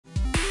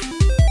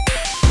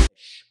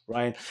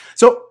right?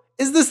 So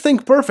is this thing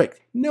perfect?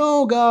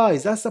 No,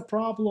 guys, that's the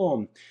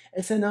problem.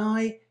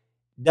 SNI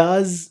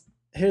does,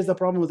 here's the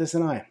problem with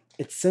SNI.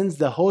 It sends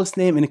the host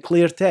name in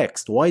clear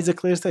text. Why is it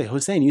clear text?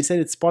 Hussein, you said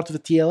it's part of the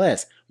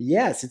TLS.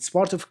 Yes, it's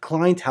part of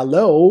client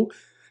hello.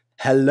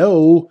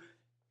 Hello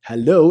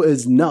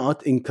is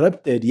not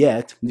encrypted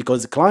yet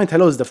because the client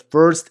hello is the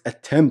first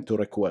attempt to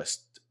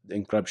request the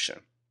encryption.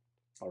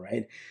 All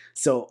right.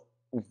 So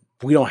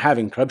we don't have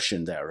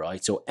encryption there,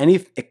 right? So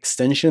any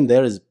extension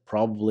there is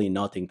probably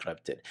not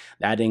encrypted.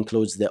 That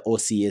includes the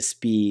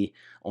OCSP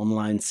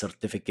online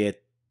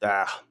certificate.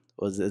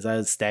 Is that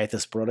a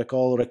status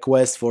protocol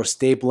request for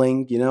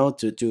stapling, you know,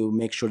 to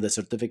make sure the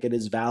certificate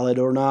is valid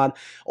or not.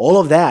 All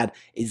of that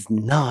is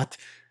not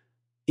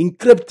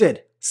encrypted.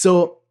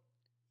 So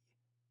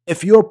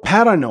if you're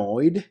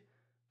paranoid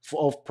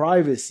of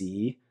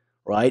privacy,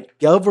 right,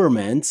 your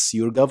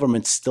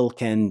government still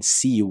can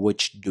see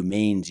which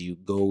domains you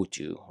go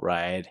to,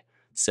 right?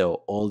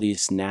 So all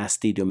these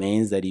nasty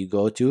domains that you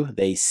go to,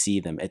 they see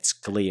them. It's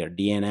clear.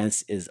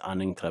 DNS is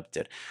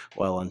unencrypted.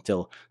 Well,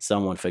 until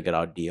someone figure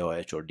out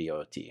DOH or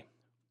DOT,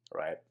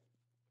 right?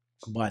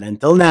 But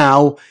until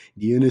now,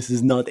 DNS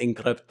is not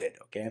encrypted,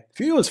 okay? If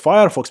you use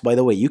Firefox, by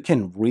the way, you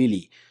can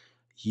really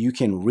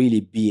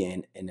be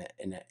in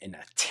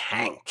a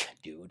tank,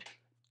 dude.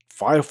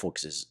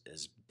 Firefox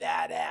is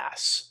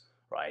badass,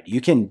 right?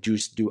 You can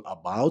just do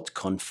about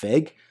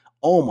config.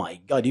 Oh my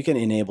god, you can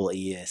enable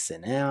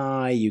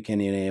ESNI, you can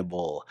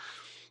enable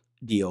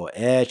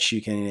DOH,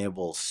 you can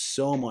enable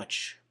so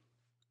much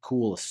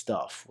cool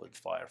stuff with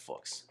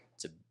Firefox.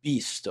 It's a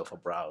beast of a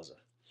browser.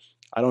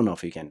 I don't know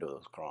if you can do it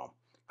with Chrome.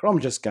 Chrome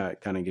just kind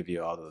of give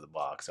you out of the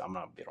box. I'm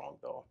not be wrong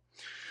though.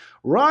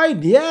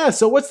 Right, yeah.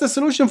 So what's the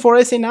solution for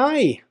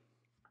SNI?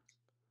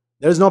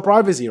 There's no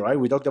privacy, right?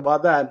 We talked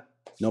about that.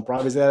 No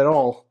privacy at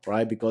all,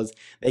 right? Because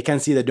they can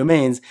see the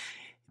domains.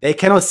 They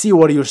cannot see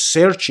what you're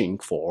searching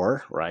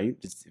for, right?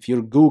 If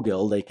you're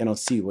Google, they cannot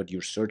see what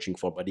you're searching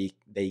for, but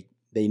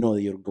they know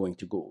that you're going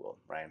to Google,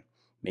 right?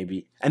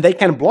 Maybe, and they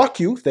can block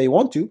you if they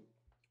want to,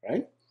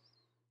 right?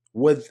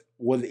 With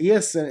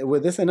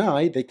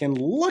SNI, they can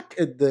look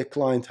at the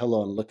client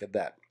hello and look at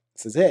that.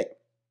 It says, hey,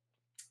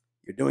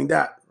 you're doing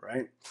that,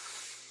 right?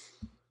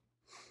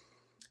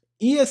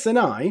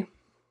 ESNI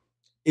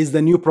is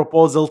the new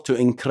proposal to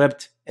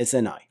encrypt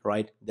SNI,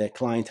 right? The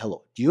client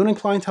hello. During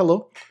client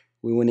hello,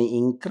 we want to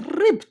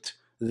encrypt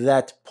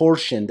that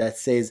portion that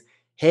says,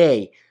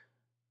 hey,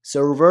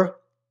 server,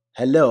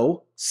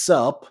 hello,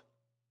 sup,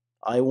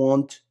 I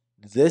want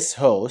this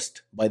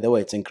host. By the way,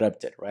 it's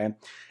encrypted, right?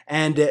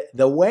 And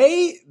the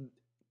way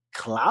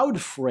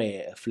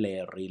Cloudflare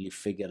really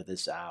figured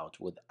this out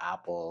with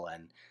Apple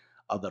and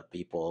other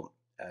people,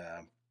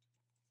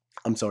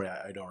 I'm sorry,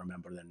 I don't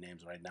remember their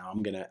names right now.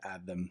 I'm going to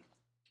add them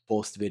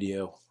post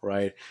video,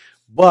 right?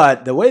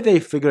 But the way they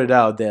figured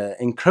out the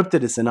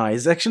encrypted SNI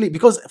is actually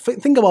because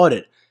think about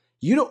it.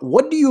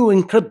 What do you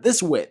encrypt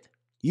this with?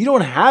 You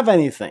don't have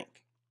anything,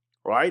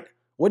 right?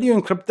 What do you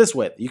encrypt this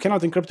with? You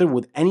cannot encrypt it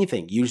with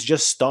anything. You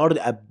just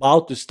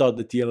about to start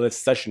the TLS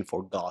session,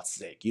 for God's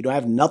sake. You don't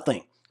have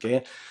nothing,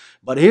 okay?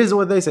 But here's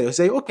what they say. They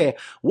say, okay,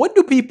 what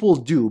do people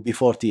do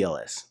before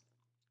TLS?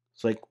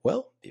 It's like,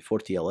 well, before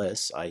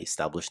TLS, I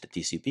established a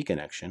TCP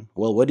connection.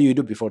 Well, what do you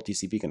do before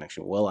TCP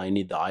connection? Well, I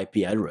need the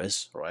IP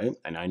address, right?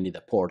 And I need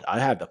the port. I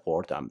have the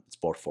port. It's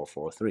port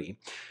 443.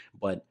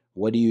 But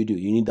what do?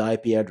 You need the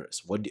IP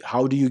address.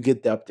 How do you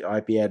get the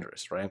IP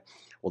address, right?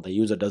 Well, the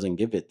user doesn't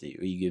give it to you.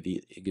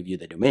 He give you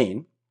the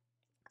domain.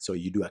 So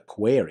you do a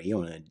query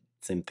on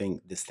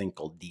this thing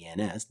called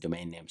DNS,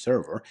 domain name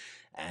server,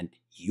 and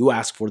you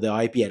ask for the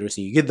IP address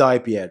and you get the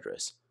IP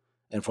address.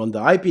 And from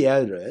the IP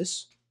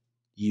address,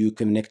 you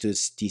connect to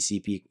this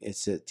TCP.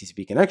 It's a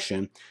TCP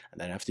connection, and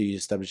then after you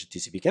establish a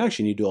TCP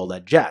connection, you do all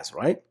that jazz,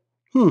 right?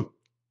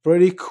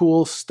 Pretty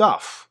cool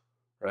stuff,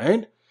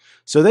 right?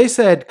 So they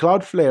said,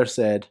 Cloudflare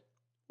said,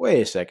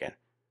 wait a second,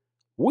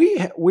 we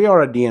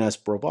are a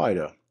DNS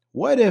provider.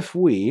 What if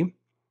we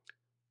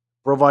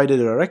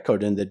provided a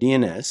record in the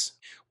DNS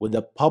with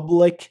a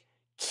public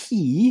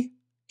key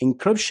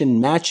encryption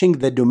matching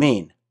the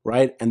domain,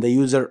 right? And the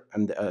user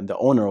and the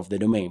owner of the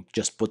domain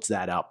just puts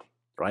that up,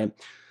 right?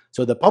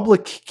 So the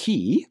public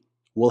key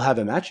will have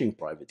a matching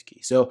private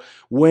key. So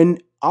when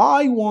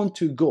I want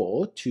to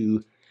go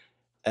to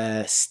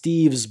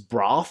Steve's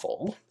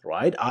brothel,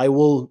 right, I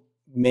will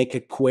make a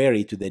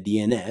query to the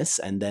DNS,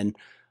 and then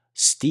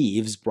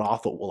Steve's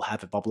brothel will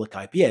have a public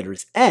IP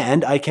address,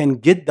 and I can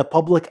get the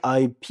public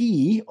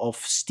IP of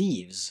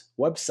Steve's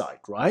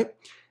website, right?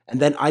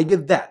 And then I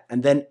get that,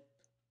 and then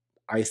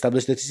I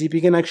establish the TCP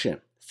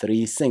connection,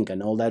 3-sync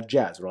and all that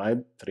jazz, right?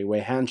 3-way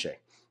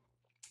handshake.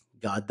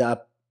 Got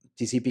that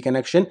TCP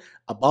connection,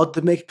 about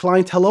to make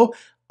client hello.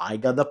 I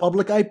got the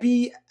public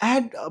IP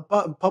and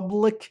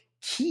public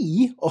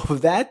key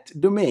of that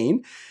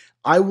domain.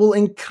 I will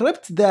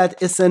encrypt that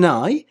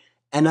SNI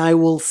and I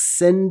will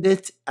send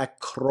it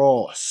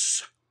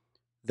across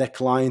the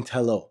client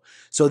hello.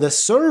 So the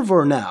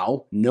server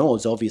now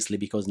knows, obviously,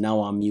 because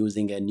now I'm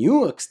using a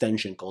new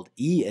extension called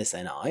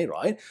ESNI,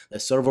 right? The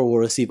server will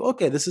receive,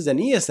 okay, this is an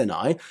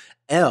ESNI.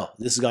 Oh,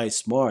 this guy is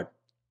smart.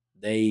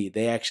 They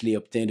actually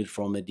obtained it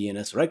from a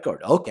DNS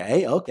record.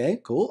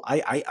 Okay, cool.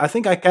 I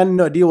think I can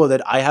deal with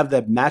it. I have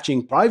the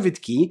matching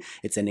private key.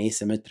 It's an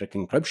asymmetric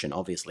encryption,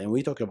 obviously. And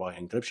we talk about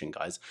encryption,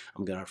 guys.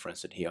 I'm going to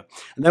reference it here.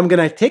 And then I'm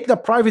going to take the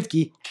private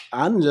key,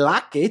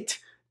 unlock it,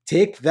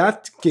 take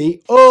that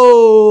key.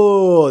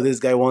 Oh, this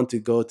guy wants to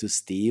go to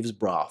Steve's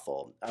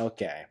brothel.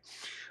 Okay.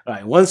 All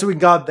right. Once we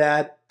got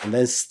that, and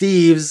then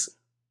Steve's,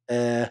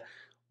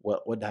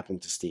 what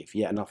happened to Steve?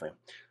 Yeah, nothing.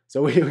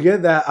 So we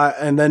get that,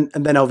 and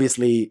then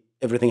obviously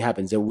everything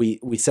happens.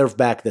 We serve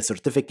back the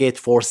certificate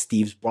for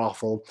Steve's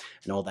brothel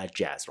and all that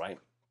jazz, right?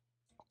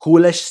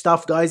 Coolish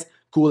stuff, guys.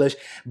 Coolish.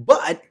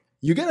 But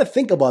you gotta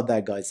think about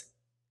that, guys.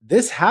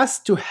 This has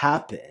to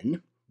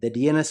happen. The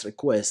DNS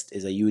request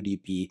is a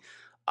UDP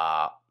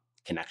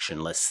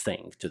connectionless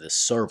thing to the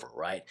server,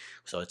 right?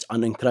 So it's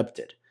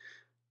unencrypted.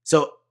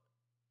 So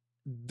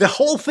the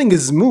whole thing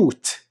is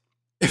moot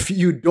if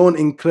you don't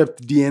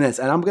encrypt DNS.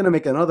 And I'm going to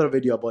make another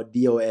video about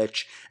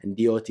DOH and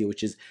DOT,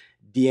 which is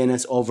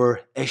DNS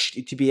over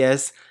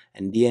HTTPS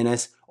and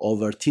DNS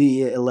over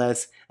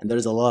TLS. And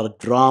there's a lot of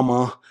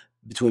drama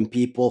between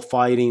people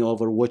fighting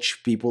over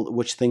which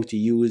thing to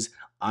use.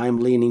 I'm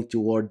leaning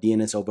toward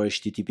DNS over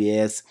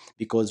HTTPS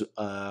because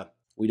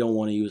we don't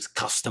want to use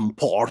custom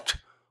port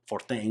for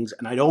things.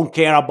 And I don't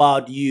care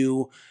about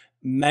you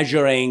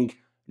measuring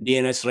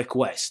DNS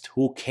request.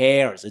 Who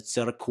cares? It's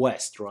a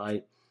request,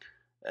 right?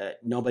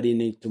 Nobody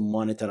needs to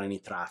monitor any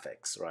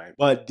traffics, right?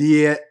 But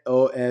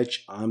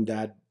DOH, I'm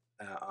that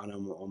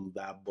on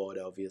that board,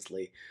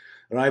 obviously,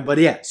 right? But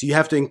yeah, so you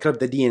have to encrypt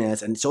the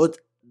DNS, and so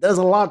there's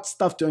a lot of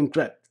stuff to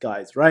encrypt,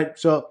 guys, right?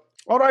 So,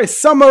 all right,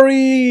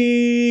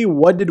 summary.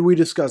 What did we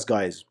discuss,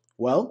 guys?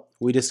 Well,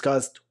 we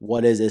discussed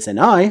what is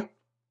SNI.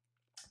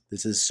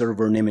 This is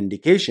server name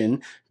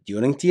indication.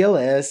 During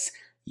TLS,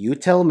 you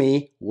tell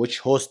me which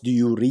host do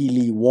you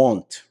really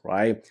want,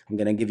 right? I'm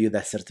going to give you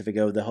that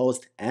certificate of the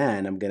host,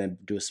 and I'm going to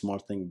do a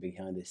smart thing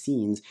behind the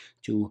scenes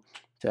to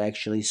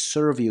actually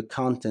serve you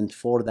content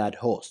for that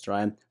host,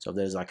 right? So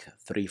there's like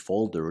 3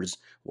 folders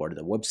where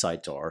the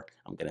websites are.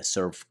 I'm going to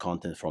serve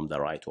content from the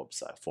right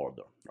website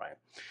folder, right?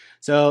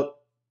 So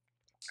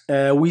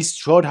we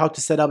showed how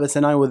to set up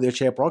SNI with the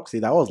HA proxy.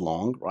 That was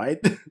long, right?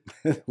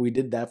 We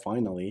did that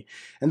finally.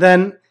 And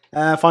then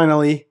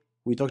finally,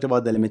 we talked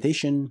about the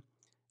limitation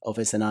of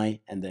SNI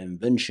and the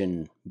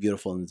invention,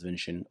 beautiful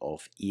invention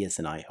of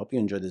ESNI. Hope you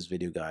enjoyed this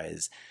video,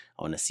 guys.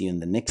 I want to see you in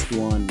the next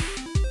one.